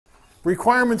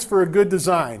Requirements for a good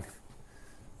design.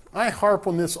 I harp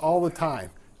on this all the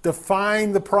time.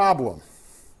 Define the problem.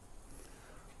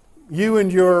 You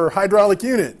and your hydraulic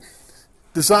unit,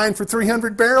 designed for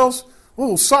 300 barrels?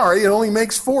 Oh, sorry, it only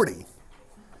makes 40.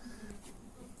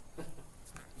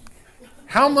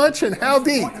 How much and how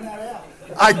deep?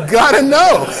 I gotta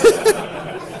know.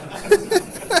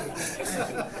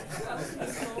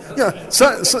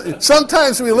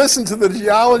 Sometimes we listen to the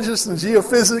geologists and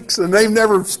geophysics, and they've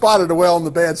never spotted a well in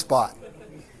the bad spot.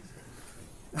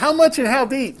 How much and how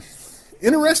deep?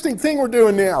 Interesting thing we're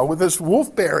doing now with this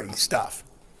wolfberry stuff.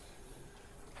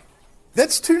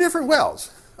 That's two different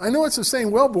wells. I know it's the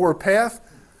same wellbore path,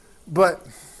 but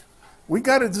we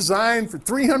got a design for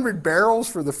 300 barrels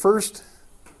for the first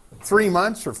 3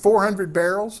 months, or 400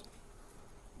 barrels.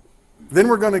 Then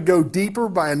we're going to go deeper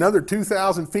by another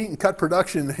 2,000 feet and cut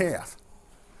production in half.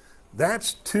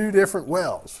 That's two different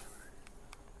wells.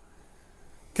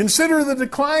 Consider the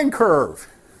decline curve.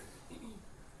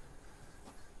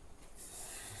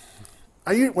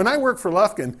 When I worked for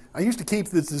Lufkin, I used to keep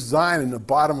this design in the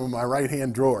bottom of my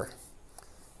right-hand drawer.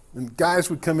 And guys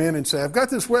would come in and say, I've got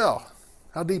this well.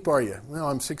 How deep are you? Well,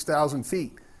 I'm 6,000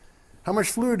 feet. How much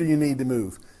fluid do you need to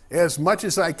move? As much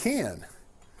as I can.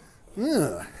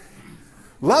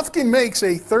 Lufkin makes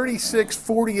a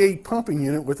 3648 pumping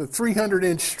unit with a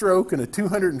 300-inch stroke and a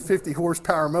 250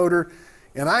 horsepower motor,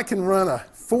 and I can run a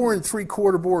 4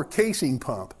 3/4 bore casing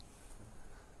pump.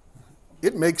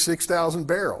 It makes 6,000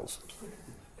 barrels.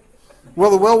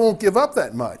 Well, the well won't give up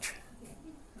that much.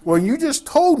 Well, you just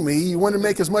told me you want to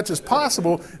make as much as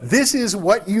possible. This is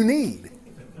what you need.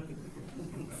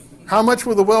 How much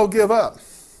will the well give up?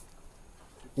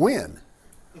 When?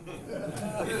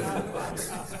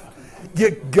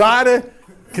 You gotta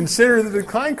consider the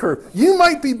decline curve. You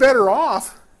might be better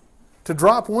off to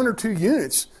drop 1 or 2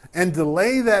 units and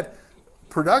delay that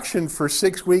production for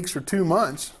 6 weeks or 2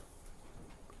 months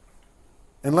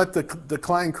and let the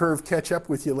decline curve catch up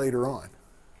with you later on.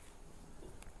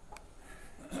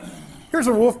 Here's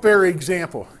a wolfberry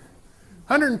example.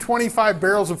 125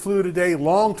 barrels of fluid a day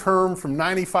long-term from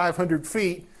 9,500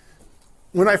 feet.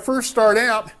 When I first start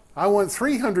out, I want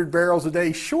 300 barrels a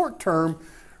day short-term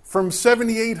from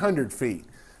 7,800 feet.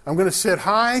 I'm going to sit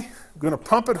high, I'm going to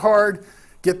pump it hard,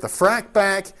 get the frac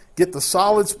back, get the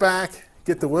solids back,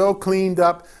 get the well cleaned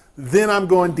up, then I'm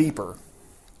going deeper.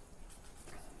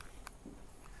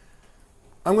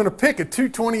 I'm going to pick a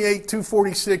 228,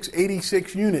 246,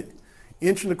 86 unit,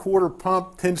 1 1/4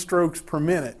 pump, 10 strokes per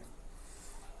minute.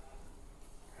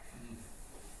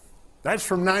 That's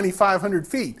from 9,500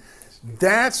 feet.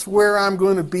 That's where I'm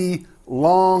going to be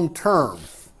long term,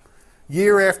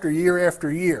 year after year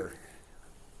after year.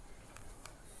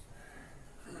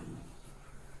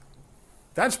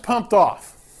 That's pumped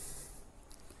off.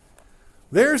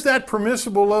 There's that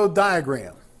permissible load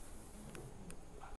diagram.